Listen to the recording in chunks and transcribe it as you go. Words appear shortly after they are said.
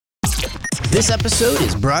This episode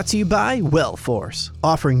is brought to you by Wellforce,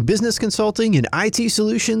 offering business consulting and IT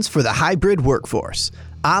solutions for the hybrid workforce.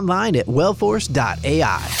 Online at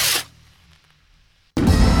wellforce.ai.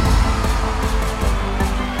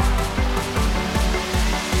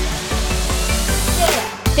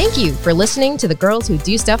 Thank you for listening to the Girls Who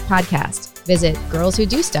Do Stuff podcast. Visit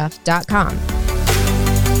girlswhodostuff.com.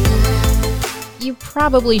 You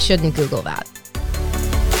probably shouldn't Google that.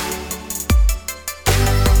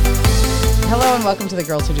 Hello and welcome to the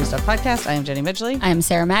Girls Who Do Stuff podcast. I am Jenny Midgley. I am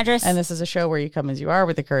Sarah Madras. And this is a show where you come as you are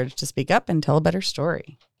with the courage to speak up and tell a better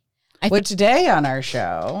story. Which today on our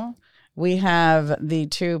show, we have the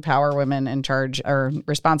two power women in charge, or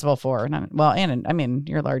responsible for, you're large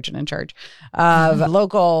and in charge, of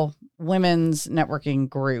local women's networking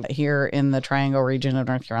group here in the Triangle region of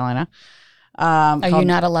North Carolina. Are you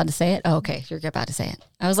not allowed to say it? Oh, okay. You're about to say it.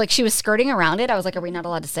 I was like, she was skirting around it. I was like, are we not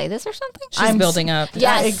allowed to say this or something? She's building up.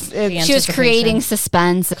 Yes. She was creating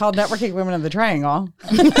suspense. Called Networking Women of the Triangle.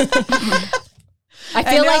 I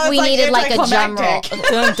feel like we needed like a drum roll.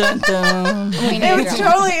 Dun, dun, dun. It was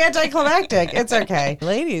totally anticlimactic. It's okay.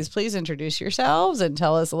 Ladies, please introduce yourselves and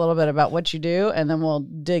tell us a little bit about what you do, and then we'll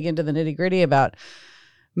dig into the nitty gritty about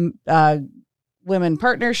women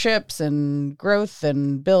partnerships and growth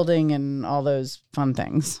and building and all those fun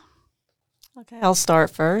things. Okay, I'll start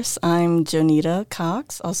first. I'm Jonita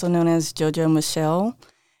Cox, also known as JoJo Michelle,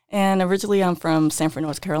 and originally I'm from Sanford,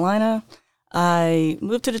 North Carolina. I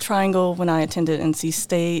moved to the Triangle when I attended NC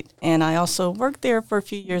State, and I also worked there for a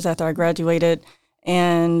few years after I graduated,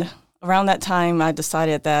 and around that time I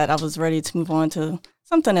decided that I was ready to move on to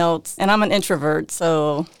something else, and I'm an introvert,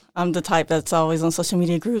 so I'm the type that's always on social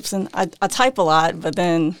media groups, and I type a lot, but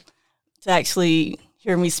then to actually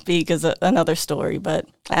hear me speak is another story. But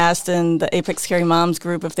I asked in the Apex Carry Moms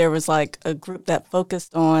group if there was like a group that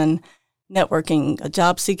focused on networking,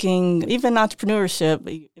 job seeking, even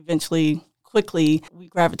entrepreneurship. Eventually, quickly, we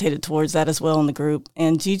gravitated towards that as well in the group.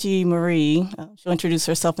 And Gigi Marie, she'll introduce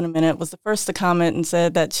herself in a minute, was the first to comment and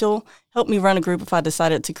said that she'll help me run a group if I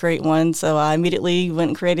decided to create one. So I immediately went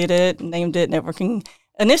and created it, named it Networking.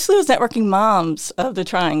 Initially, it was Networking Moms of the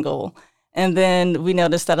Triangle. And then we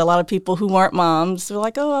noticed that a lot of people who weren't moms were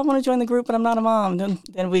like, oh, I want to join the group, but I'm not a mom.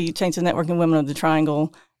 Then we changed to Networking Women of the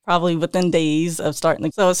Triangle, probably within days of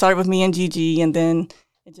starting. So it started with me and Gigi, and then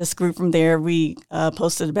it just grew from there. We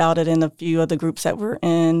posted about it in a few of the groups that we're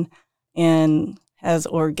in, and has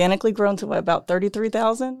organically grown to about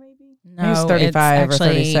 33,000 maybe? No, it's 35 or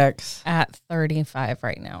 36. At 35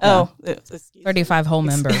 right now. Oh, 35 whole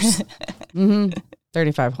members.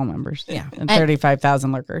 35 whole members. Yeah. And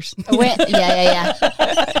 35,000 lurkers. Yeah.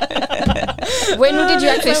 When did you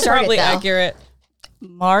actually start probably it, though? accurate.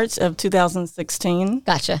 March of 2016.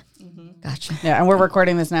 Gotcha. Gotcha. Yeah, and we're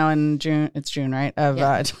recording this now in June. It's June, right, of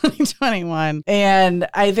 2021. And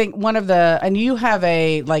I think and you have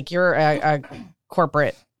you're a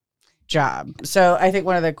corporate job. So I think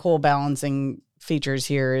one of the cool balancing features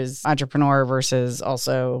here is entrepreneur versus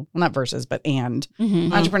entrepreneur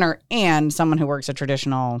and someone who works a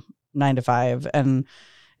traditional 9-to-5 and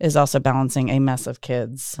is also balancing a mess of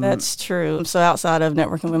kids. That's true. So outside of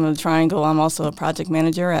Networking Women of the Triangle, I'm also a project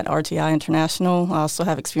manager at RTI International. I also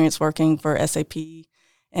have experience working for SAP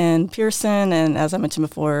and Pearson, and as I mentioned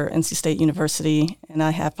before, NC State University. And I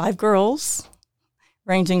have 5 girls,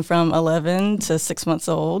 ranging from 11 to 6 months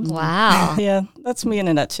old. Wow. Yeah, that's me in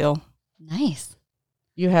a nutshell. Nice.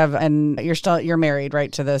 You have, and you're married,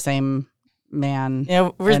 right, to the same man?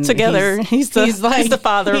 Yeah, we're together. He's the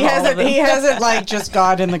father of all of them. He hasn't like just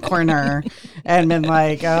got in the corner and been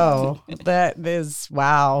like, oh, that is,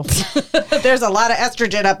 wow. There's a lot of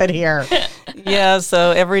estrogen up in here. Yeah,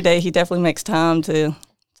 so every day he definitely makes time to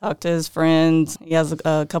talk to his friends. He has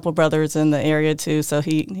a couple brothers in the area too, so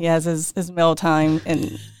he has his meal time,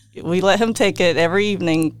 and we let him take it every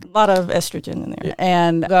evening. A lot of estrogen in there.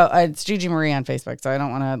 And it's Gigi Marie on Facebook, so I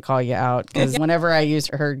don't want to call you out, because whenever I use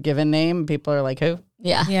her given name, people are like, who?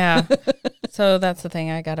 Yeah. Yeah. So that's the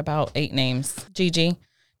thing. I got about 8 names. Gigi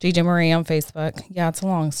Marie on Facebook. Yeah, it's a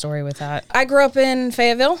long story with that. I grew up in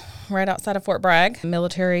Fayetteville, right outside of Fort Bragg, small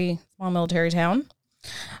military town.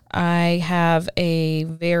 I have a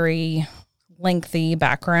very lengthy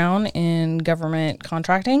background in government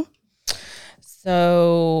contracting.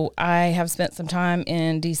 So I have spent some time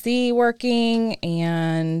in D.C. working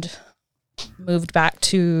and moved back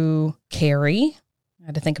to Cary. I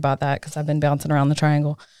had to think about that because I've been bouncing around the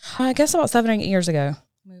Triangle. I guess about 7 or 8 years ago,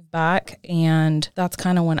 moved back, and that's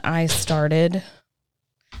kind of when I started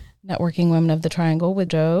Networking Women of the Triangle with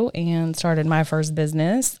Joe and started my first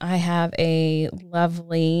business. I have a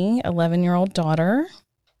lovely 11-year-old daughter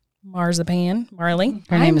Marley.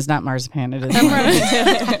 Her name is not Marzipan. It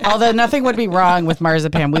is. Although nothing would be wrong with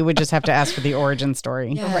Marzipan. We would just have to ask for the origin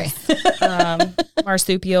story. Yes.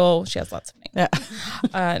 Marsupial. She has lots of names.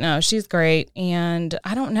 Yeah. No, she's great. And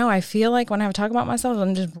I don't know. I feel like when I talk about myself,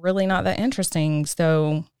 I'm just really not that interesting.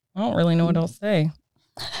 So I don't really know what else to say.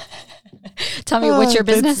 Tell me, what's your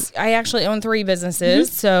business? I actually own 3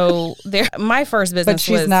 businesses. So my first business But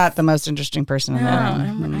she's not the most interesting person in the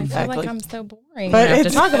room. I feel like I'm so boring. But I have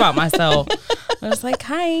to talk about myself. I was like,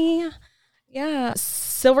 hi. Yeah.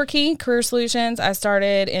 Silver Key Career Solutions. I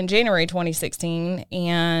started in January 2016.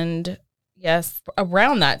 And yes,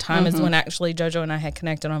 around that time is when actually JoJo and I had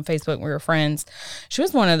connected on Facebook. We were friends. She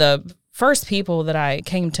was one of the first people that I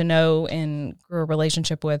came to know and grew a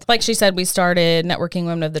relationship with. Like she said, we started Networking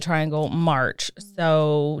Women of the Triangle March.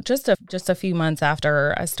 So just a few months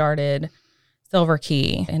after I started Silver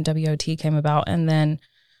Key and WOT came about. And then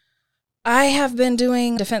I have been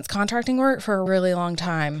doing defense contracting work for a really long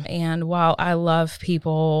time. And while I love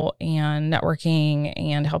people and networking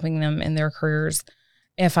and helping them in their careers,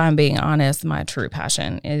 if I'm being honest, my true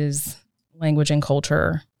passion is language and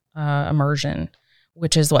culture immersion,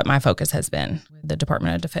 which is what my focus has been with the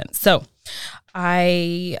Department of Defense. So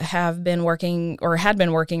I had been working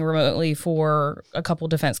remotely for a couple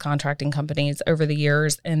defense contracting companies over the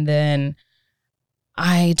years. And then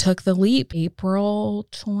I took the leap April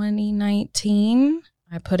 2019.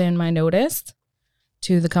 I put in my notice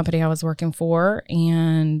to the company I was working for,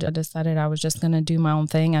 and I decided I was just going to do my own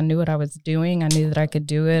thing. I knew what I was doing. I knew that I could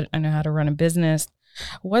do it. I knew how to run a business.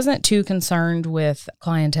 I wasn't too concerned with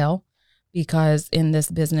clientele, because in this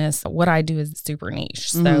business, what I do is super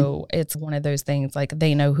niche. So it's one of those things like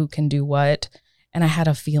they know who can do what. And I had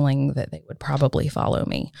a feeling that they would probably follow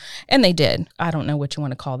me. And they did. I don't know what you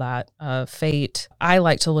want to call that, fate. I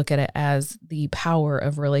like to look at it as the power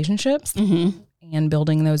of relationships and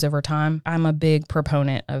building those over time. I'm a big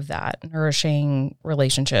proponent of that, nourishing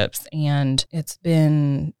relationships. And it's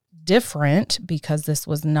been different because this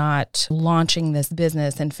was not launching this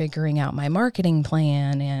business and figuring out my marketing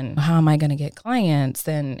plan and how am I going to get clients.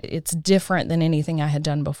 And it's different than anything I had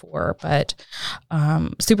done before, but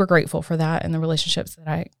super grateful for that and the relationships that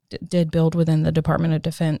I did build within the Department of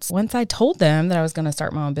Defense. Once I told them that I was going to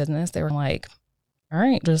start my own business, they were like, all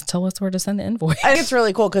right, just tell us where to send the invoice. I think it's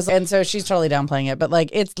really cool and so she's totally downplaying it, but like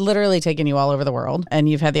it's literally taken you all over the world, and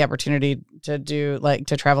you've had the opportunity to do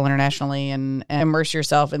to travel internationally and immerse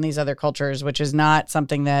yourself in these other cultures, which is not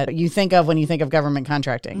something that you think of when you think of government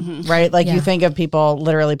contracting, right? Like you think of people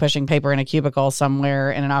literally pushing paper in a cubicle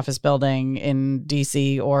somewhere in an office building in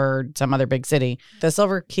DC or some other big city. The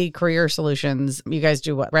Silver Key Career Solutions, you guys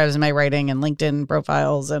do what? Resume writing and LinkedIn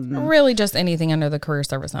profiles and really just anything under the career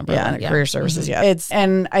service number. Career services. Yeah.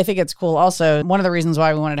 And I think it's cool also. One of the reasons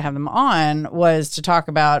why we wanted to have them on was to talk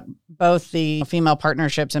about both the female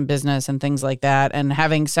partnerships in business and things like that, and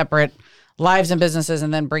having separate lives and businesses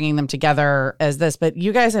and then bringing them together as this. But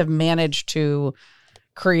you guys have managed to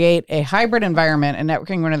create a hybrid environment in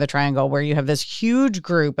Networking Women of the Triangle where you have this huge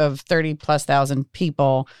group of 30,000+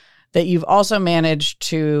 people that you've also managed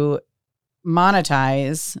to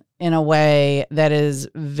monetize in a way that is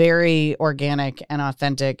very organic and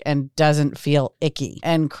authentic and doesn't feel icky,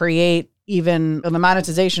 and create even the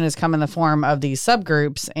monetization has come in the form of these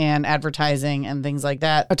subgroups and advertising and things like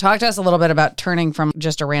that. But talk to us a little bit about turning from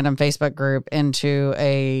just a random Facebook group into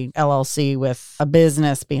a LLC with a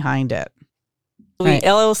business behind it. We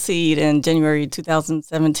LLC'd in January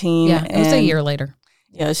 2017. Yeah, it was a year later.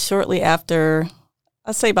 Yeah, shortly after,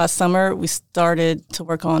 I'd say by summer, we started to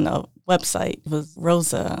work on a website. It was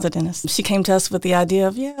Rosa, the dentist. She came to us with the idea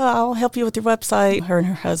of, I'll help you with your website. Her and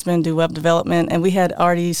her husband do web development. And we had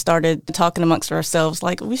already started talking amongst ourselves,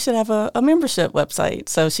 like, we should have a membership website.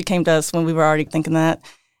 So she came to us when we were already thinking that.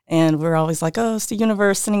 And we're always like, it's the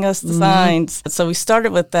universe sending us the signs. So we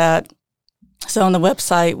started with that. So on the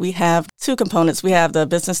website, we have 2 components. We have the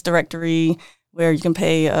business directory, where you can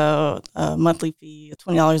pay a monthly fee of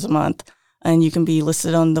 $20 a month. And you can be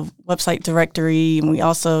listed on the website directory. And we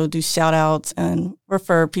also do shout outs and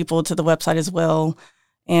refer people to the website as well.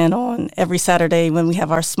 And on every Saturday when we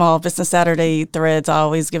have our Small Business Saturday threads, I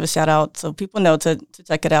always give a shout out so people know to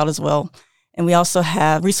check it out as well. And we also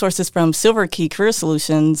have resources from Silver Key Career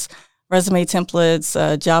Solutions, resume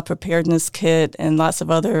templates, job preparedness kit, and lots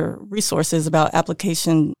of other resources about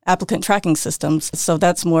applicant tracking systems. So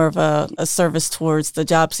that's more of a service towards the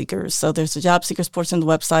job seekers. So there's the job seekers portion of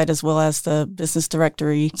the website as well as the business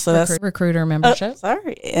directory. So that's recruiter membership.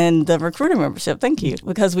 And the recruiter membership. Thank you.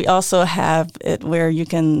 Because we also have it where you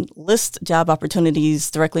can list job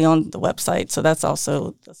opportunities directly on the website. So that's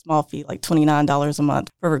also a small fee, like $29 a month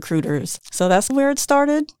for recruiters. So that's where it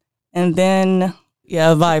started. And then,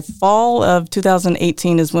 by fall of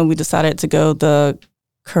 2018 is when we decided to go the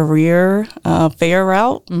career fair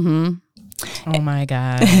route. Mm-hmm. Oh my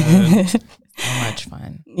God. So much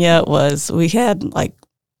fun. Yeah, it was. We had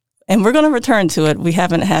and we're going to return to it. We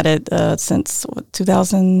haven't had it since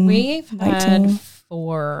 2019. We've had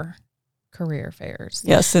 4 career fairs.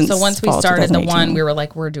 Yeah, since so once we started the one, we were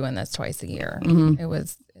like, we're doing this twice a year. Mm-hmm.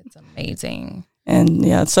 It's amazing.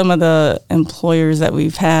 And some of the employers that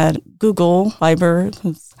we've had, Google Fiber,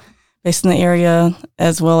 who's based in the area,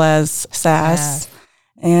 as well as SAS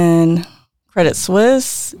and Credit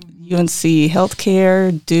Suisse, UNC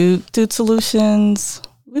Healthcare, Duke Solutions.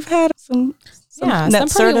 We've had some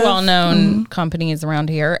pretty well-known companies around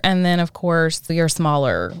here. And then, of course, your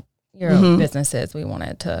smaller businesses. We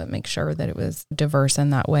wanted to make sure that it was diverse in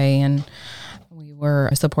that way. And we were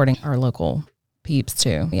supporting our local peeps,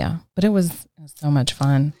 too. Yeah. But it was so much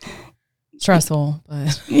fun. Stressful, but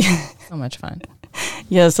so much fun.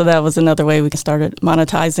 Yeah, so that was another way we started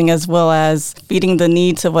monetizing, as well as feeding the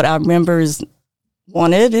needs of what our members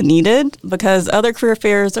wanted and needed, because other career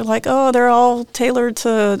fairs are like, they're all tailored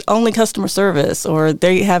to only customer service, or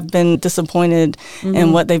they have been disappointed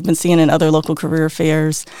in what they've been seeing in other local career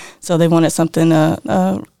fairs. So they wanted something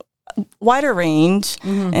a wider range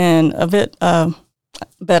and a bit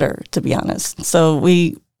better, to be honest. So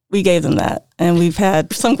we gave them that, and we've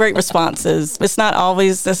had some great responses. It's not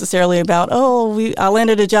always necessarily about, I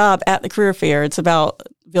landed a job at the career fair. It's about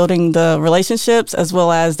building the relationships, as well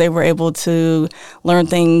as they were able to learn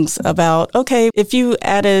things about, okay, if you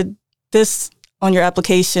added this on your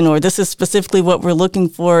application, or this is specifically what we're looking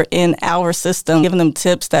for in our system, giving them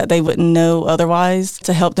tips that they wouldn't know otherwise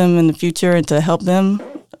to help them in the future and to help them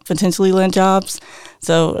potentially land jobs.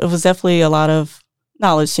 So it was definitely a lot of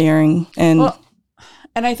knowledge sharing. And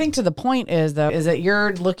I think to the point is that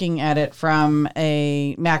you're looking at it from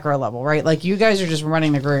a macro level, right? Like, you guys are just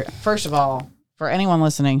running the group. First of all, for anyone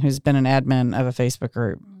listening who's been an admin of a Facebook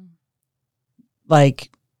group,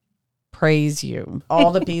 praise you.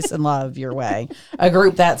 All the peace and love your way. A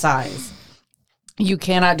group that size. You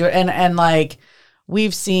cannot do it. And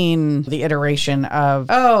we've seen the iteration of,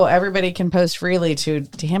 everybody can post freely, to,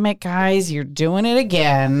 damn it, guys, you're doing it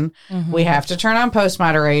again. We have to turn on post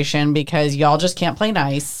moderation because y'all just can't play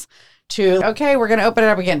nice. To, okay, we're going to open it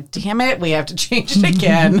up again. Damn it, we have to change it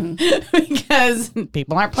again because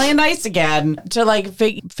people aren't playing nice again.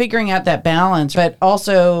 To figuring out that balance, but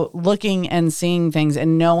also looking and seeing things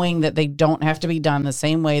and knowing that they don't have to be done the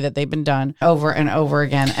same way that they've been done over and over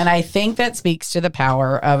again. And I think that speaks to the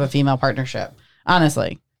power of a female partnership,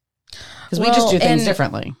 honestly, because we just do things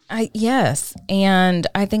differently. Yes. And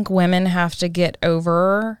I think women have to get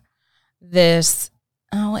over this.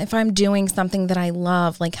 If I'm doing something that I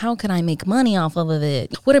love, how can I make money off of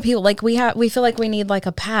it? What are people we feel like we need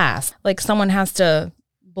a pass. Someone has to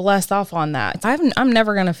bless off on that. I'm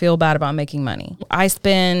never going to feel bad about making money. I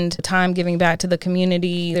spend time giving back to the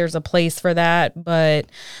community. There's a place for that, but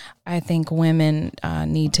I think women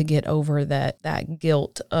need to get over that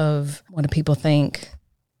guilt of what do people think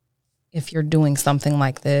if you're doing something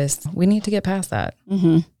like this. We need to get past that.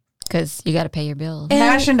 Because you got to pay your bills.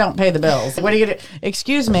 Passion don't pay the bills. What do you do?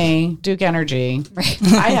 Excuse me, Duke Energy. Right.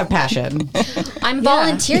 I have passion. I'm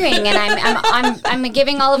volunteering and I'm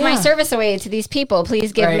giving all of my service away to these people.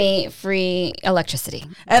 Please give me free electricity.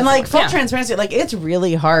 And full transparency, it's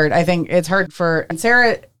really hard. I think it's hard and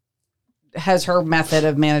Sarah has her method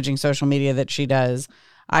of managing social media that she does.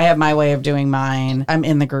 I have my way of doing mine. I'm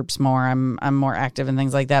in the groups more. I'm more active and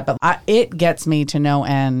things like that. But it gets me to no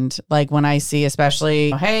end. When I see,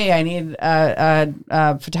 especially, hey, I need a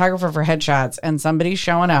photographer for headshots, and somebody's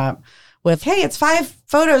showing up with, hey, it's 5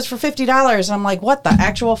 photos for $50. And I'm like, what the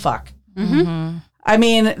actual fuck? I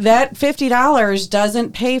mean, that $50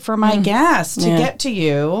 doesn't pay for my gas to get to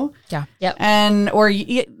you. Yeah. Yep. And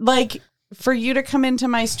for you to come into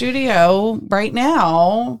my studio right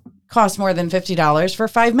now costs more than $50 for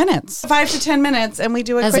 5 minutes, 5 to 10 minutes, and we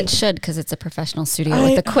do it as it should, because it's a professional studio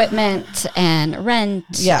with equipment and rent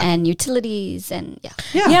and utilities and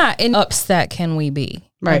and upset can we be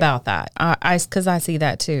about that? Because I see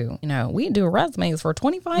that too. We do resumes for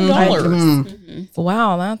 $25.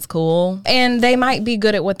 Wow, that's cool. And they might be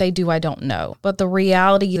good at what they do. I don't know, but the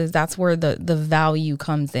reality is that's where the value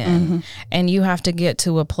comes in, and you have to get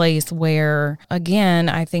to a place where, again,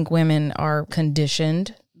 I think women are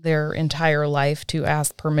conditioned their entire life to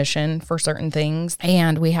ask permission for certain things,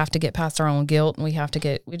 and we have to get past our own guilt, and we have to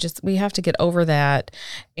get over that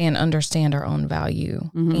and understand our own value.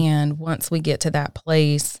 And once we get to that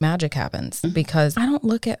place, magic happens, because I don't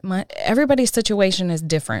look at everybody's situation is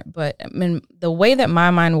different, but I mean, the way that my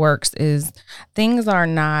mind works is things are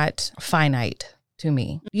not finite to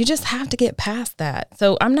me. You just have to get past that.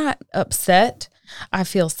 So I'm not upset. I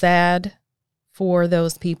feel sad for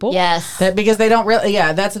those people. Yes. Because they don't really,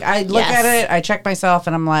 I look at it, I check myself,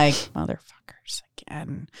 and I'm like, motherfuckers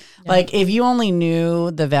again. Yeah. Like, if you only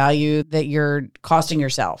knew the value that you're costing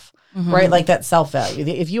yourself, right? Like that self-value.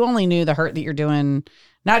 If you only knew the hurt that you're doing,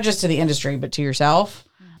 not just to the industry, but to yourself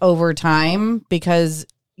over time, because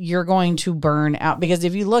you're going to burn out. Because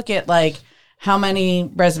if you look at like, how many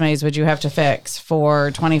resumes would you have to fix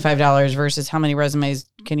for $25 versus how many resumes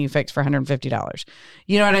can you fix for $150?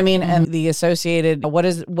 You know what I mean? And the associated, what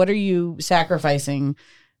are you sacrificing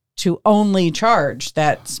to only charge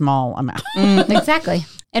that small amount? Exactly.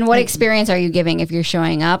 And what experience are you giving if you're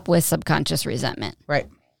showing up with subconscious resentment? Right.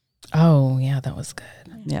 Oh, yeah, that was good.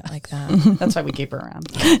 Yeah. Like that. That's why we keep her around.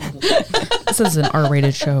 This is an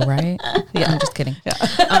R-rated show, right? Yeah. I'm just kidding.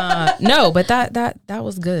 Yeah. No, but that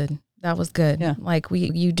was good. That was good. Yeah. Like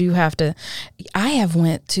you do have to, I have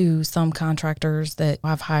went to some contractors that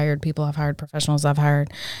I've hired, professionals I've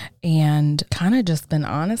hired, and kind of just been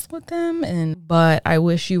honest with them. But I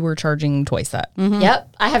wish you were charging twice that.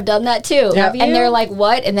 Yep. I have done that too. Yep. And they're like,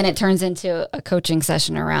 what? And then it turns into a coaching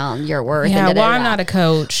session around your worth. Yeah. Well, I'm not a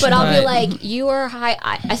coach. But I'll be like, you are high.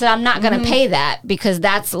 I said, I'm not going to pay that because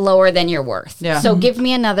that's lower than your worth. Yeah. So give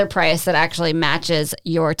me another price that actually matches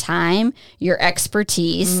your time, your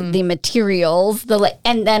expertise, the materials,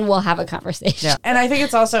 and then we'll have a conversation. Yeah. And I think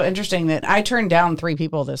it's also interesting that I turned down 3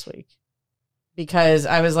 people this week because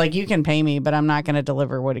I was like, you can pay me, but I'm not going to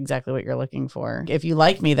deliver exactly what you're looking for. If you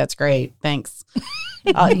like me, that's great. Thanks.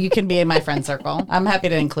 You can be in my friend circle. I'm happy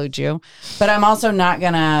to include you, but I'm also not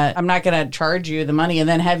going to charge you the money and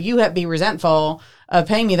then have you be resentful of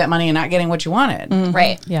paying me that money and not getting what you wanted.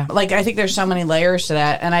 Right. Yeah. Like, I think there's so many layers to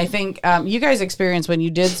that. And I think you guys experienced when you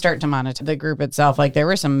did start to monetize the group itself, like there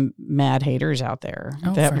were some mad haters out there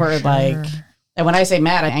that were like, and when I say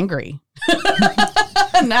mad, I'm angry.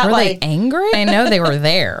 Not were like they angry? I know they were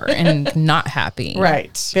there and not happy.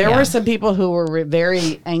 Right. There were some people who were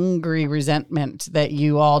very angry resentment that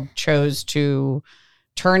you all chose to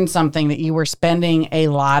turn something that you were spending a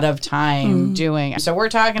lot of time doing. So we're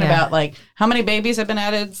talking about like how many babies have been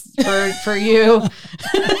added for you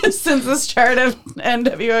since the start of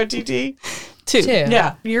NWOTT? 2.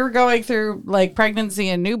 Yeah. You're going through like pregnancy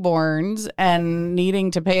and newborns and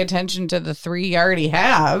needing to pay attention to the 3 you already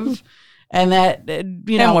have. And that,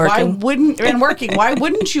 why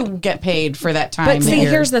wouldn't you get paid for that time? But see,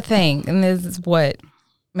 here's the thing, and this is what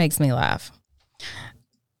makes me laugh.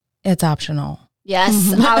 It's optional.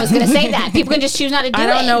 Yes, I was going to say that. People can just choose not to do it. I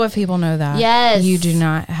don't know if people know that. Yes. You do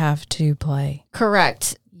not have to play.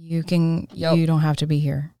 Correct. You don't have to be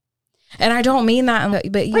here. And I don't mean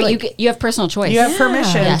that, but you have personal choice. You have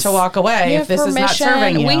permission to walk away if this is not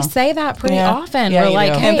serving you. We say that pretty often. Yeah, we're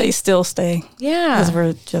like, hey, and they still stay. Yeah. Because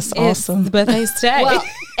we're just awesome. But they stay. Well,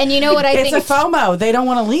 and you know what I think? It's a FOMO. They don't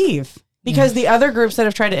want to leave because the other groups that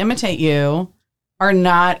have tried to imitate you are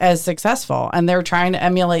not as successful. And they're trying to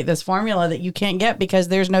emulate this formula that you can't get because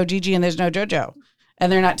there's no Gigi and there's no JoJo.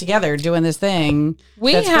 And they're not together doing this thing.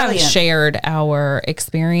 We have shared our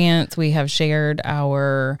experience. We have shared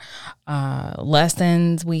our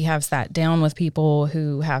lessons. We have sat down with people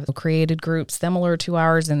who have created groups similar to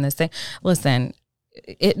ours in this thing. Listen,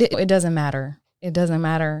 it doesn't matter. It doesn't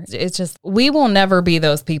matter. It's just, we will never be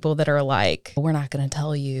those people that are like, we're not going to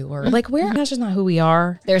tell you, or like, that's just not who we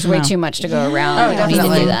are. There's way too much to go around. Oh, we don't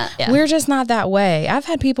need to do that. Yeah. We're just not that way. I've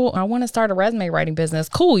had people, I want to start a resume writing business.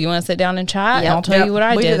 Cool. You want to sit down and chat? And I'll tell you what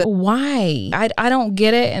I did. Why? I don't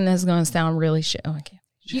get it. And this is going to sound really shit. Oh, I can't.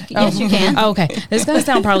 Yes, you can. Okay. This is going to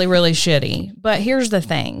sound probably really shitty, but here's the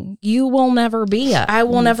thing. You will never be I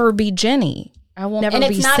will never be Jenny. I will never be Sarah.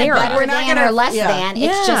 And it's not a better than or less than.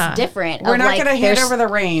 It's just different. We're not going to hand over the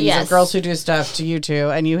reins of Girls Who Do Stuff to you two,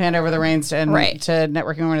 and you hand over the reins to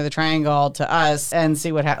Networking Women of the Triangle to us and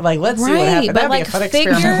see what happens. Like, let's see what happens. That'd be a fun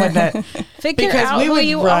experiment, wouldn't it? Figure out who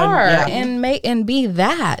you are and be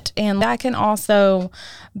that. And that can also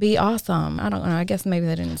be awesome. I don't know. I guess maybe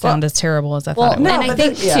that didn't sound as terrible as I thought it would. And I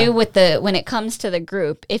think too, when it comes to the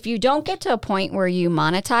group, if you don't get to a point where you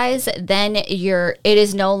monetize, then it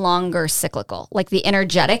is no longer cyclical. Like the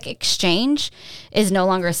energetic exchange is no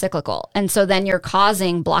longer cyclical. And so then you're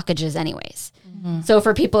causing blockages anyways. So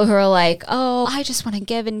for people who are like, oh, I just want to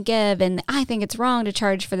give, and I think it's wrong to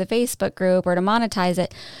charge for the Facebook group or to monetize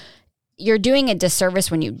it, you're doing a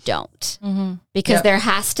disservice when you don't, because there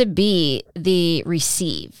has to be the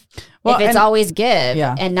receive. Well, if it's always give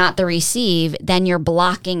and not the receive, then you're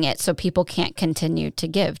blocking it so people can't continue to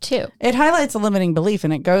give too. It highlights a limiting belief,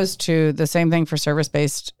 and it goes to the same thing for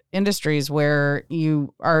service-based industries where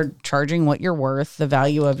you are charging what you're worth, the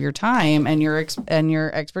value of your time and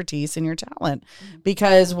your expertise and your talent.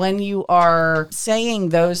 Because when you are saying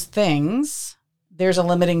those things, there's a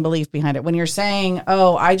limiting belief behind it. When you're saying,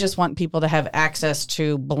 oh, I just want people to have access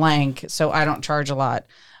to blank, so I don't charge a lot.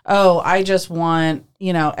 Oh, I just want,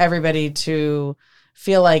 everybody to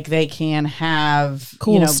feel like they can have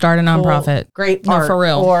start a nonprofit. Great no, art. For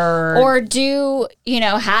real. Or do,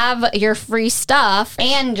 have your free stuff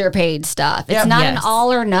and your paid stuff. It's not an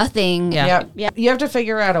all or nothing. Yeah. You have to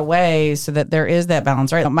figure out a way so that there is that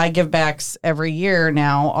balance, right? My give backs every year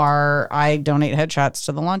now are I donate headshots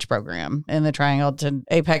to the launch program in the Triangle to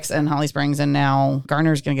Apex and Holly Springs, and now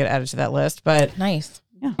Garner's going to get added to that list. But nice.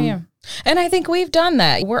 Yeah. And I think we've done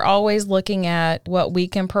that. We're always looking at what we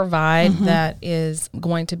can provide that is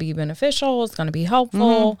going to be beneficial, it's going to be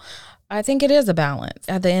helpful. I think it is a balance.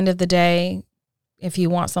 At the end of the day, if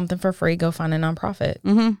you want something for free, go find a nonprofit.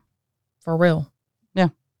 For real. Yeah.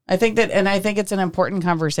 I think it's an important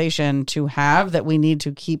conversation to have that we need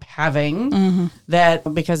to keep having,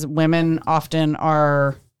 that because women often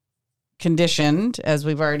are conditioned, as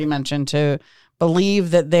we've already mentioned, to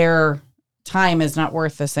believe that their time is not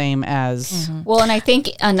worth the same as well, and I think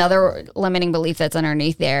another limiting belief that's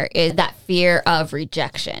underneath there is that fear of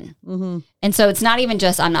rejection. And so it's not even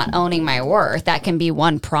just I'm not owning my worth. That can be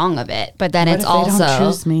one prong of it, but then it's also they don't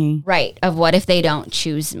choose me. Right, of what if they don't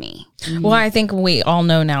choose me. Well, I think we all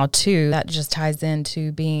know now too that just ties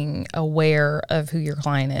into being aware of who your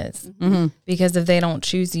client is, because if they don't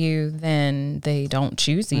choose you, then they don't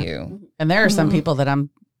choose you. And there are some people that I'm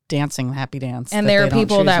dancing the happy dance. And there are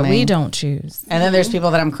people that we don't choose. And then there's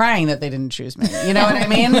people that I'm crying that they didn't choose me. You know what I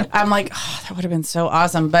mean? I'm like, oh, that would have been so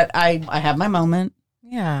awesome. But I have my moment.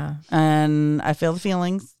 Yeah. And I feel the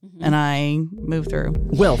feelings and I move through.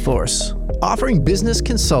 Wellforce, offering business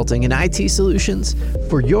consulting and IT solutions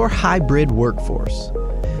for your hybrid workforce.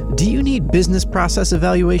 Do you need business process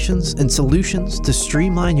evaluations and solutions to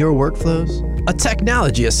streamline your workflows? A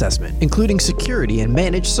technology assessment, including security and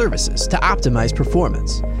managed services to optimize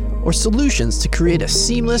performance, or solutions to create a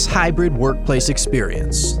seamless hybrid workplace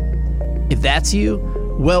experience? If that's you,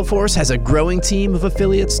 Wellforce has a growing team of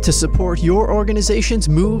affiliates to support your organization's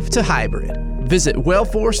move to hybrid. Visit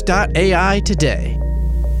wellforce.ai today.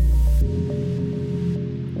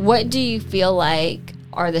 What do you feel like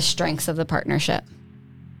are the strengths of the partnership?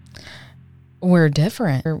 We're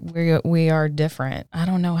different. We are different. I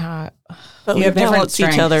don't know how. But we balance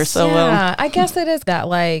each other so well. Yeah, I guess it is that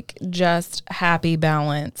just happy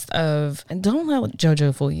balance of, and don't let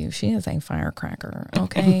JoJo fool you. She is a firecracker.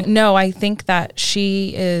 Okay. No, I think that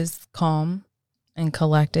she is calm and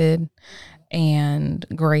collected and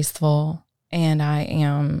graceful, and I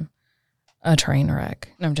am a train wreck.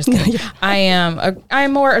 No, I'm just kidding.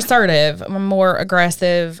 I'm more assertive. I'm more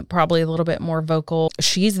aggressive, probably a little bit more vocal.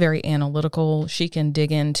 She's very analytical. She can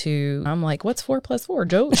dig into, I'm like, what's 4 + 4,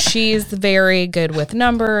 Joe? She's very good with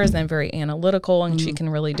numbers and very analytical, and she can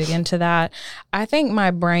really dig into that. I think my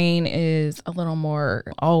brain is a little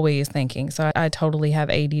more always thinking. So I totally have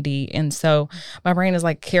ADD. And so my brain is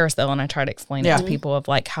like carousel, and I try to explain it to people of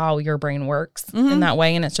like how your brain works in that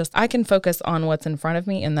way. And it's just, I can focus on what's in front of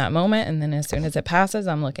me in that moment. And then as soon as it passes,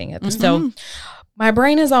 I'm looking at this. So my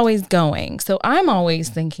brain is always going. So I'm always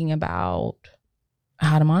thinking about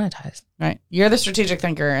how to monetize. Right. You're the strategic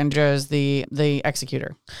thinker and Joe's the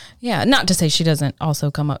executor. Yeah. Not to say she doesn't also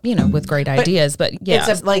come up, with great ideas, but yeah.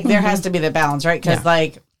 It's there has to be the balance, right? Because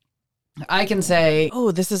I can say,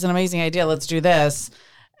 oh, this is an amazing idea. Let's do this.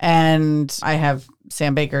 And I have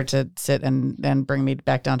Sam Baker to sit and bring me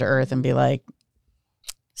back down to earth and be like,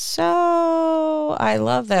 so I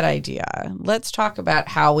love that idea. Let's talk about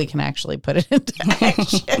how we can actually put it into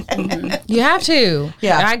action. You have to.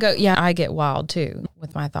 Yeah. I get wild too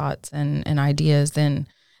with my thoughts and ideas, and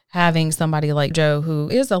having somebody like Joe who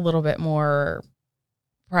is a little bit more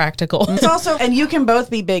practical. It's also, and you can both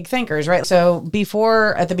be big thinkers, right? So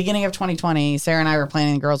at the beginning of 2020, Sarah and I were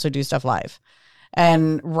planning Girls Who Do Stuff Live.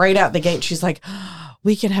 And right out the gate, she's like,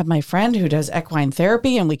 we can have my friend who does equine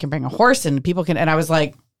therapy, and we can bring a horse, and people can, and I was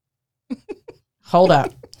like, hold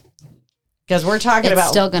up. Because we're talking about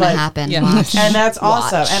still going to happen. Yeah. Watch. And that's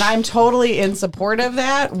awesome. Watch. And I'm totally in support of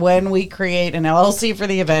that when we create an LLC for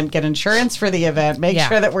the event, get insurance for the event, make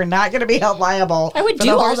sure that we're not going to be held liable. I would for do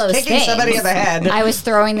the all horse those kicking things. somebody in the head. I was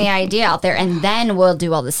throwing the idea out there, and then we'll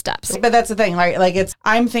do all the steps. But that's the thing, right? Like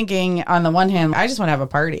I'm thinking on the one hand, I just want to have a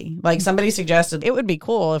party. Like somebody suggested it would be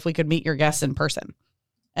cool if we could meet your guests in person.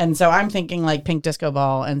 And so I'm thinking like pink disco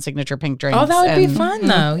ball and signature pink drinks. Oh, that would be and- fun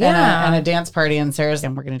though. Yeah. And a dance party. And Sarah's,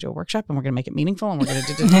 and we're going to do a workshop and we're going to make it meaningful and we're going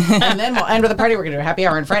to do, and then we'll end with a party. We're going to do a happy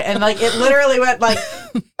hour and Friday. And like, it literally went like,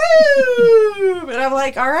 boom. And I'm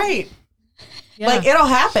like, all right, like it'll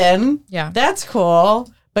happen. Yeah. That's cool.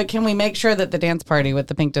 But can we make sure that the dance party with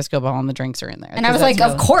the pink disco ball and the drinks are in there? And I was like,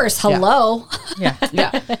 of course, hello. Yeah.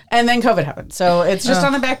 Yeah. And then COVID happened. So it's just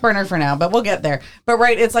on the back burner for now, but we'll get there. But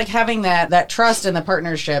right, it's like having that trust in the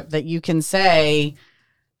partnership that you can say,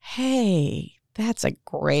 hey, that's a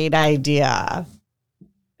great idea.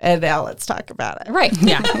 And now let's talk about it. Right.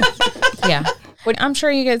 Yeah. Yeah. But I'm sure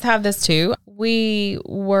you guys have this too. We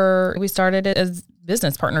started it as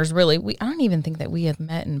business partners, really. I don't even think that we had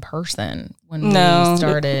met in person when we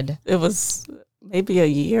started. It was maybe a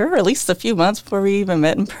year, or at least a few months before we even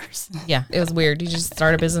met in person. Yeah, it was weird. You just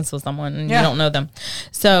start a business with someone and you don't know them.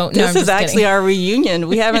 So This is actually our reunion.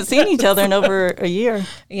 We haven't seen each other in over a year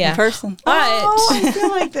in person. But I feel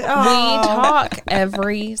like we talk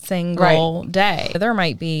every single day. There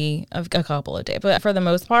might be a couple of days, but for the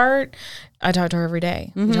most part, I talk to her every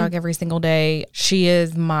day. We talk every single day. She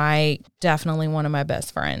is definitely one of my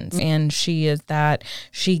best friends. And she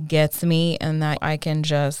gets me, and that I can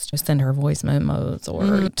just send her voice memos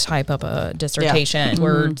or type up a dissertation,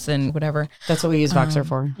 words and whatever. That's what we use Voxer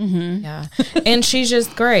for. Yeah. And she's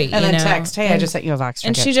just great. And you then know? text, hey, I just sent you a Voxer.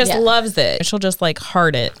 And she just loves it. She'll just like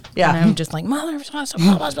heart it. Yeah. And I'm just like, mother, blah,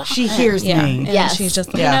 blah, blah, blah. She hears Yeah. me. And Yes. she's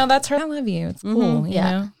just, Yeah. that's her. I love you. It's cool. You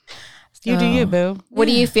Yeah. know? You do you, boo. What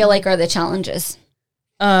do you feel like are the challenges?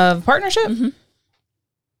 Partnership? I'm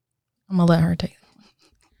going to let her take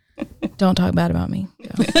it. Don't talk bad about me.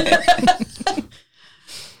 Go.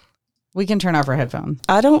 We can turn off our headphone.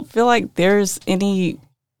 I don't feel like there's any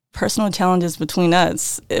personal challenges between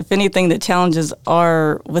us. If anything, the challenges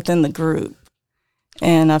are within the group.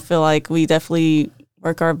 And I feel like we definitely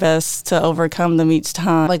work our best to overcome them each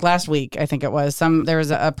time. Like last week, I think it was, there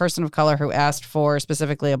was a person of color who asked for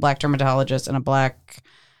specifically a black dermatologist and a black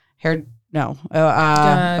haired, a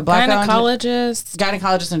black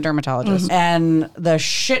gynecologist and dermatologist. And the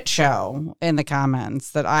shit show in the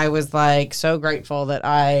comments that I was like so grateful that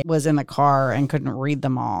I was in the car and couldn't read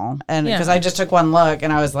them all. And because I just took one look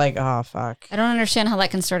and I was like, oh, fuck. I don't understand how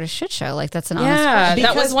that can start a shit show. Like, that's an honest Yeah,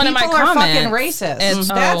 that was one of my people are comments. fucking racist. It's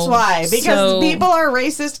That's so- why. Because so- people are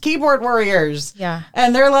racist keyboard warriors. Yeah.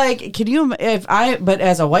 And they're like, but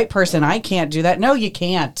as a white person, I can't do that. No, you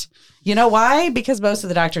can't. You know why? Because most of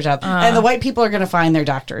the doctors out there, and the white people are going to find their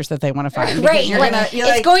doctors that they want to find. Right. You're Like,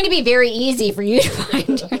 gonna, going to be very easy for you to find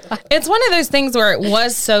your doctor. It's one of those things where it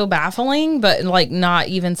was so baffling, but like not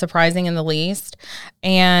even surprising in the least.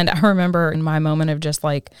 And I remember in my moment of just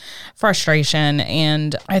like frustration,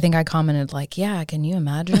 and I think I commented like, yeah, can you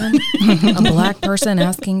imagine a black person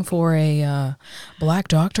asking for a black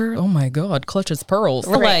doctor? Oh my God, clutches pearls.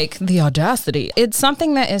 Right. Like the audacity. It's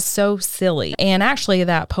something that is so silly. And actually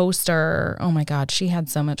that poster, oh my God, she had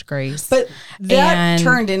so much grace. But that And-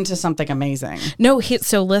 turned into something amazing. No,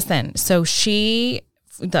 so listen. So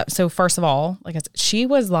so first of all, like I said, she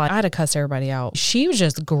was like, I had to cuss everybody out. She was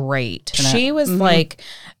just great. She was like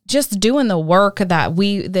just doing the work that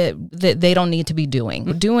that they don't need to be doing.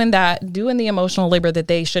 Doing the emotional labor that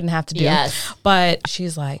they shouldn't have to do. Yes. But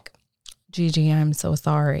she's like, Gigi, I'm so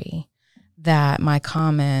sorry that my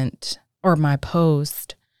comment or my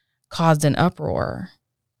post caused an uproar.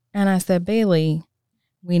 And I said, Bailey,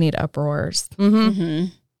 we need uproars.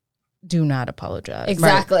 Do not apologize.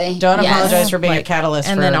 Exactly. Don't Yes. apologize for being a catalyst.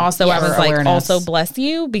 And for then also I for was like, awareness. also bless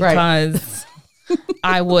you, because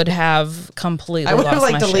I would have completely I would have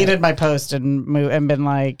lost like my deleted shit. my post and been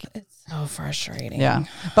like, It's so frustrating. yeah.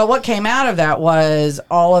 But what came out of that was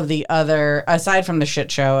all of the other, aside from the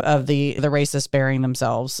shit show of the racists burying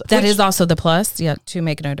themselves. That is also the plus. Yeah, to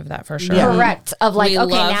make note of that for sure. Yeah. Correct. Of like, We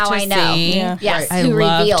okay, love now to I know. see- Yeah. Yes. I Who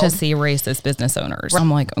love revealed. to see racist business owners.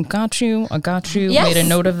 I'm like, I got you. Yes. Made a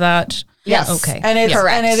note of that. Yes. Okay. And it's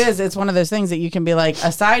Correct. and it's one of those things that you can be like,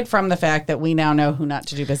 aside from the fact that we now know who not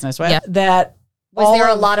to do business with, Yeah. that Was there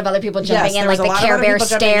a lot of other people jumping in, like the Care Bear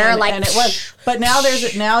stare? Like, and it was. But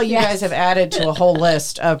now you guys have added to a whole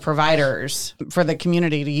list of providers for the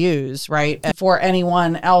community to use, right? And for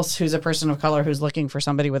anyone else who's a person of color who's looking for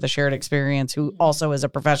somebody with a shared experience who also is a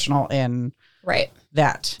professional in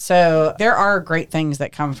that. So there are great things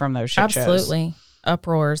that come from those shit shows. Absolutely.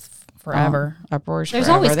 Uproars forever. Uproars There's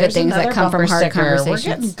forever. always good things that come from hard conversations.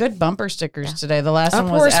 We're getting good bumper stickers today. The last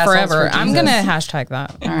Uproars one was assholes forever. for Jesus. I'm going to hashtag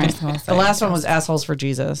that. All right. The last one was assholes for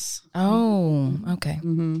Jesus. Oh, okay.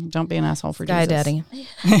 Mm-hmm. Don't be an asshole for Guy Jesus. Daddy.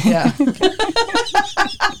 Yeah.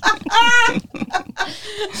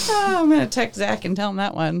 I'm going to text Zach and tell him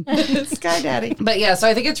that one. Sky Daddy. But yeah, so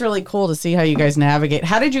I think it's really cool to see how you guys navigate.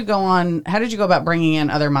 How did you go about bringing in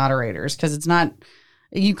other moderators? Because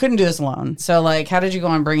you couldn't do this alone. So like, how did you go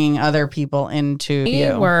on bringing other people into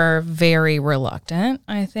We were very reluctant,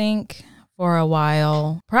 I think, for a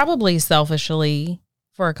while, probably selfishly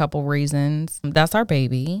for a couple reasons. That's our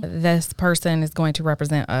baby. This person is going to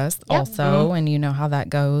represent us also, and you know how that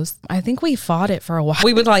goes. I think we fought it for a while.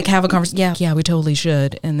 We would like have a conversation. Yeah, we totally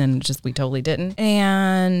should. And then we totally didn't.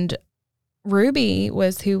 And Ruby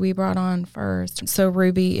was who we brought on first. So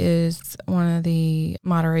Ruby is one of the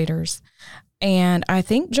moderators. And I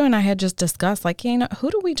think Joe and I had just discussed, like,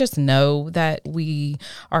 who do we just know that we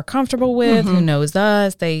are comfortable with, who knows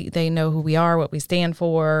us, they know who we are, what we stand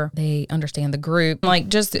for, they understand the group, like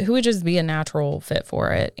just who would just be a natural fit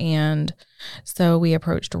for it. And so we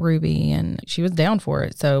approached Ruby and she was down for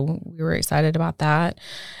it. So we were excited about that.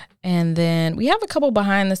 And then we have a couple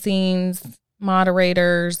behind the scenes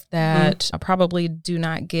moderators that probably do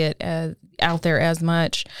not get out there as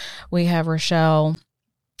much. We have Rochelle.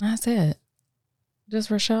 That's it. Just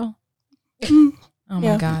Rochelle? Oh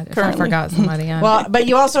my God. If I forgot somebody. Well, but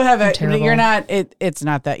you also have terrible. You're not, it's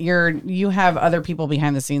not that you have other people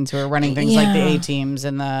behind the scenes who are running things like the A teams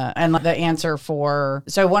and the answer for,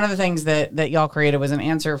 so one of the things that y'all created was an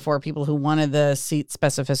answer for people who wanted the seat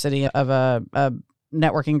specificity of a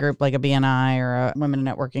networking group like a BNI or a Women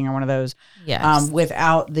in Networking or one of those. Yes.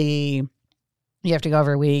 Without you have to go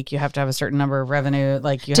every week. You have to have a certain number of revenue.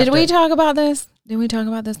 Like Did we talk about this? Did we talk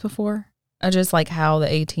about this before? Just like how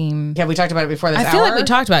the A team. Yeah, we talked about it before this I feel like we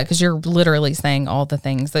talked about it because you're literally saying all the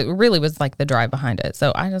things that really was like the drive behind it.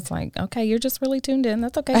 So I just like, okay, you're just really tuned in.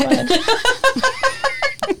 That's okay. Go ahead.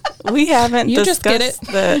 We haven't just get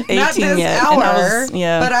discussed the A Not team this yet. hour,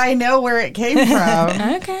 And but I know where it came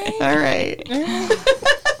from. Okay. All right.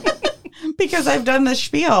 Because I've done the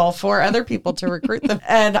spiel for other people to recruit them.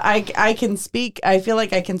 And I feel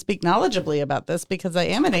like I can speak knowledgeably about this because I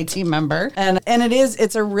am an A team member. And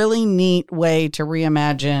it's a really neat way to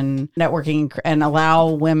reimagine networking and allow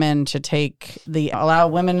women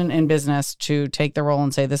in business to take the role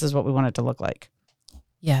and say, this is what we want it to look like.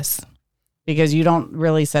 Yes. Because you don't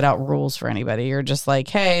really set out rules for anybody. You're just like,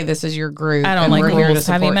 hey, this is your group. I don't and like we're rules. Here to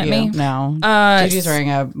support Have you met me? No. Gigi's wearing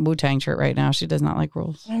a Wu-Tang shirt right now. She does not like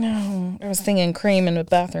rules. I know. I was singing Cream in the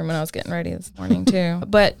bathroom when I was getting ready this morning too.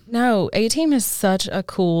 But no, A team is such a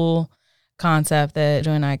cool concept that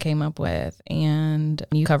Joe and I came up with, and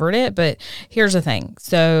you covered it. But here's the thing.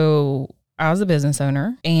 So I was a business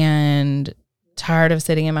owner and tired of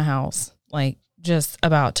sitting in my house, like just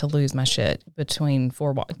about to lose my shit between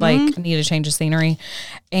four walls. Like, need a change of scenery.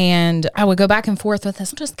 And I would go back and forth with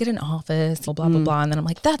this, just get an office, blah, blah, blah. And then I'm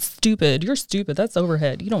like, that's stupid. You're stupid. That's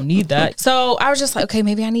overhead. You don't need that. So I was just like, okay,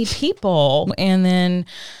 maybe I need people. And then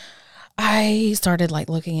I started like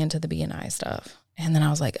looking into the BNI stuff. And then I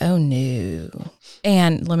was like, oh no.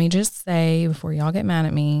 And let me just say, before y'all get mad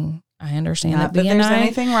at me, I understand that BNI. There's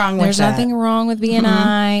anything wrong with There's that. nothing wrong with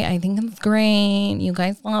BNI. I think it's great. You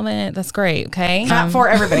guys love it. That's great. Okay. Not for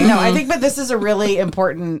everybody. No, I think, but this is a really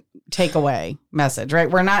important takeaway message, right?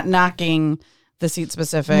 We're not knocking the seat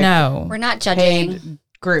specific. No. We're not judging paid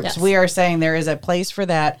groups. Yes. We are saying there is a place for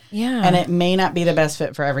that. Yeah. And it may not be the best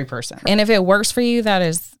fit for every person. And if it works for you, that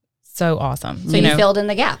is so awesome. So you filled in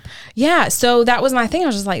the gap. Yeah. So that was my thing. I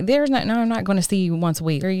was just like, I'm not going to see you once a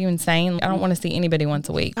week. Are you insane? I don't want to see anybody once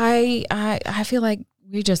a week. I feel like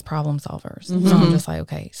we're just problem solvers. So I'm just like,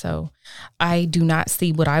 okay, so I do not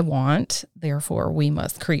see what I want. Therefore, we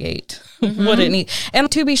must create what it needs.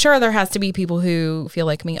 And to be sure, there has to be people who feel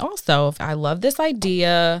like me also. If I love this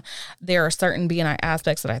idea, there are certain BNI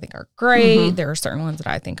aspects that I think are great. There are certain ones that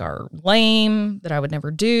I think are lame, that I would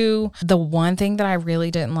never do. The one thing that I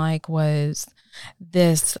really didn't like was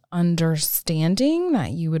this understanding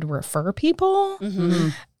that you would refer people.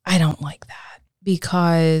 I don't like that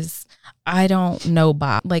because I don't know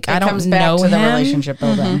Bob. Like, I don't comes back know to the him. relationship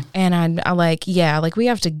building. And I like, yeah, like we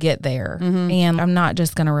have to get there. And I'm not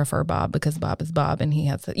just going to refer Bob because Bob is Bob and he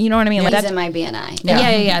has, you know what I mean? Like He's that, in my BNI.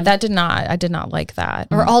 yeah. I did not like that.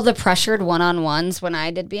 Or all the pressured one-on-ones when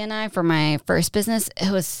I did BNI for my first business,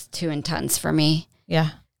 it was too intense for me. Yeah.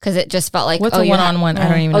 Because it just felt like, What's a one-on-one? I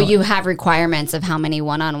don't even know. You have requirements of how many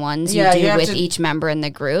one-on-ones you do with each member in the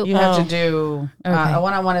group. You have to do a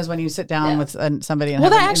one-on-one is when you sit down with somebody and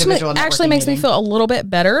well, have that an individual actually makes me feel a little bit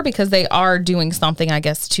better because they are doing something, I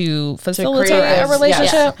guess, to facilitate a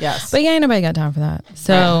relationship. Yes. But yeah, ain't nobody got time for that.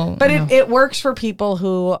 So, but it works for people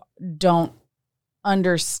who don't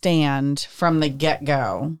understand from the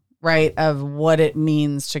get-go, right, of what it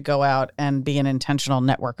means to go out and be an intentional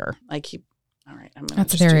networker. All right,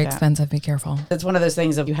 that's very expensive. Be careful. It's one of those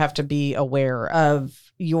things that you have to be aware of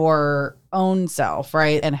your own self,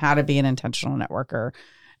 right? And how to be an intentional networker.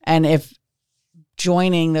 And if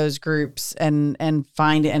joining those groups and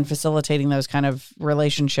facilitating those kind of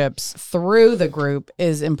relationships through the group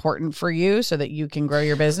is important for you so that you can grow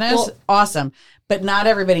your business, awesome. But not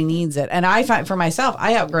everybody needs it. And I find for myself,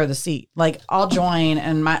 I outgrow the seat. Like I'll join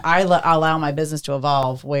and I'll allow my business to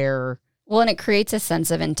evolve where... Well, and it creates a sense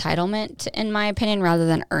of entitlement, in my opinion, rather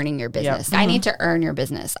than earning your business. I need to earn your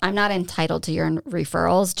business. I'm not entitled to your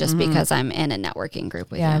referrals just because I'm in a networking group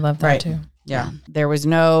with you. Yeah, I love that too. Yeah. There was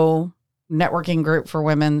no networking group for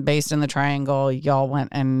women based in the Triangle. Y'all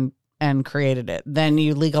went and created it. Then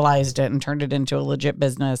you legalized it and turned it into a legit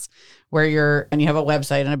business where you have a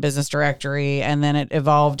website and a business directory. And then it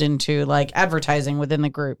evolved into like advertising within the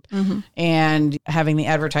group and having the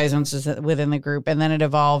advertisements within the group. And then it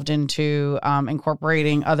evolved into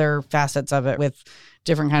incorporating other facets of it with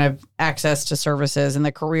different kind of access to services and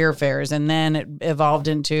the career fairs. And then it evolved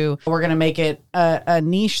into, we're going to make it a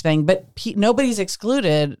niche thing, but nobody's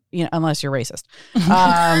excluded, unless you're racist.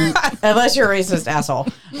 Unless you're a racist asshole.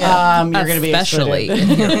 You're going to be excluded. Especially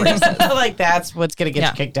if you're racist. Like that's what's going to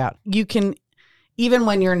get you kicked out. You can, even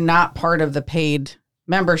when you're not part of the paid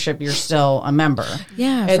membership, you're still a member.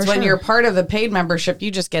 Yeah, it's when you're part of the paid membership, you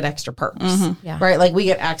just get extra perks, right? Like we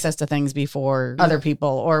get access to things before other people,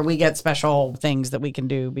 or we get special things that we can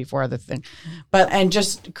do before other things. And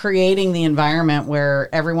just creating the environment where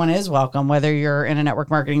everyone is welcome, whether you're in a network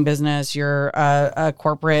marketing business, you're a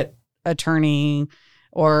corporate attorney,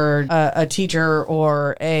 or a teacher,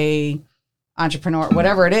 or a entrepreneur,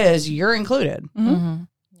 whatever it is, you're included.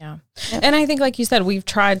 Yeah. And I think, like you said, we've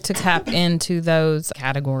tried to tap into those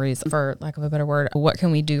categories, for lack of a better word. What can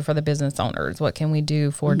we do for the business owners? What can we do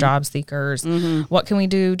for job seekers? What can we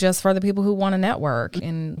do just for the people who want to network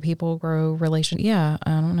and people grow relationships? Yeah,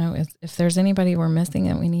 I don't know. If there's anybody we're missing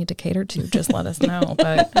and we need to cater to, just let us know.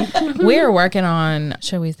 But we are working on,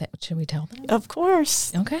 should we tell them? Of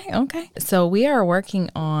course. Okay. So we are working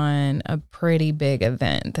on a pretty big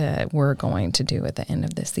event that we're going to do at the end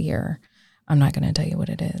of this year. I'm not going to tell you what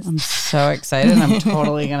it is. I'm so excited. I'm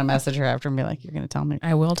totally going to message her after and be like, you're going to tell me.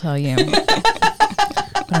 I will tell you.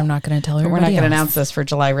 But I'm not going to tell her. We're not going to announce this for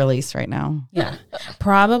July release right now. Yeah.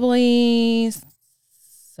 Probably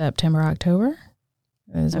September, October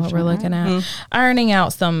is what we're looking at. Ironing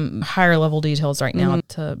out some higher level details right now,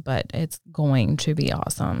 but it's going to be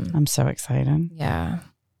awesome. I'm so excited. Yeah.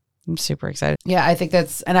 I'm super excited. Yeah, I think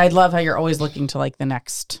and I love how you're always looking to like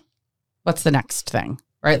what's the next thing?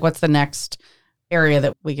 Right? What's the next area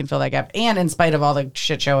that we can fill that gap? And in spite of all the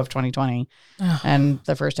shit show of 2020 and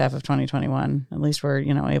the first half of 2021, at least we're,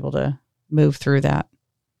 able to move through that.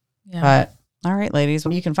 Yeah. But all right, ladies,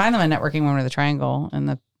 you can find them at Networking Women of the Triangle in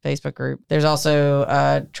the Facebook group. There's also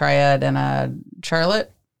a Triad and a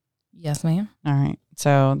Charlotte. Yes, ma'am. All right.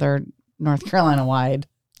 So they're North Carolina wide.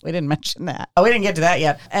 We didn't mention that. Oh, we didn't get to that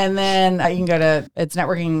yet. And then you can go to, it's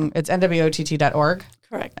nwott.org.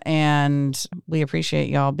 Correct. And we appreciate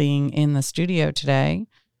y'all being in the studio today.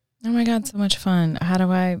 Oh my God, so much fun. How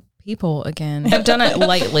do I people again? I've done it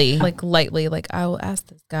lightly. Like I will ask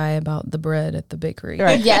this guy about the bread at the bakery.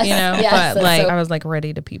 Right. Yes. But I was like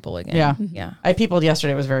ready to people again. Yeah. Yeah. I peopled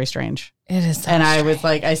yesterday. It was very strange. It is. And I was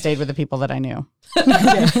like, I stayed with the people that I knew.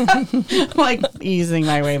 Like easing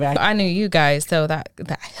my way back. I knew you guys, so that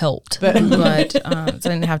helped. But so I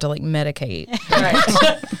didn't have to like medicate. Right.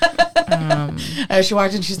 As she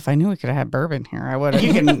walked in, she's like, if I knew we could have had bourbon here, I would have.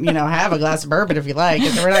 You can, have a glass of bourbon if you like.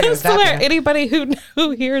 We're not going to stop you. Anybody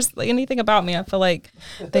who hears anything about me, I feel like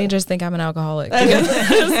they just think I'm an alcoholic.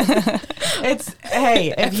 It's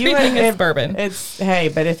bourbon.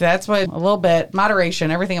 But if that's what, a little bit,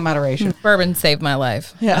 moderation, everything in moderation. Bourbon saved my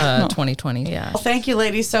life. Yeah. 2020. Yeah. thank you,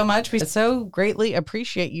 ladies, so much. We so greatly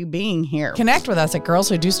appreciate you being here. Connect with us at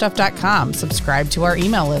girlswhodostuff.com. Subscribe to our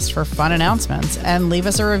email list for fun announcements and leave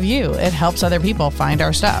us a review. It helps other people find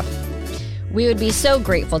our stuff. We would be so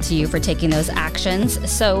grateful to you for taking those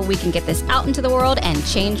actions so we can get this out into the world and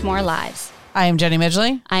change more lives. I am Jenny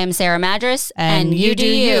Midgley. I am Sarah Madras. And you do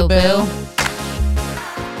you, boo.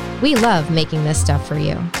 We love making this stuff for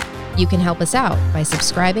you. You can help us out by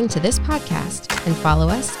subscribing to this podcast and follow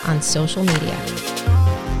us on social media.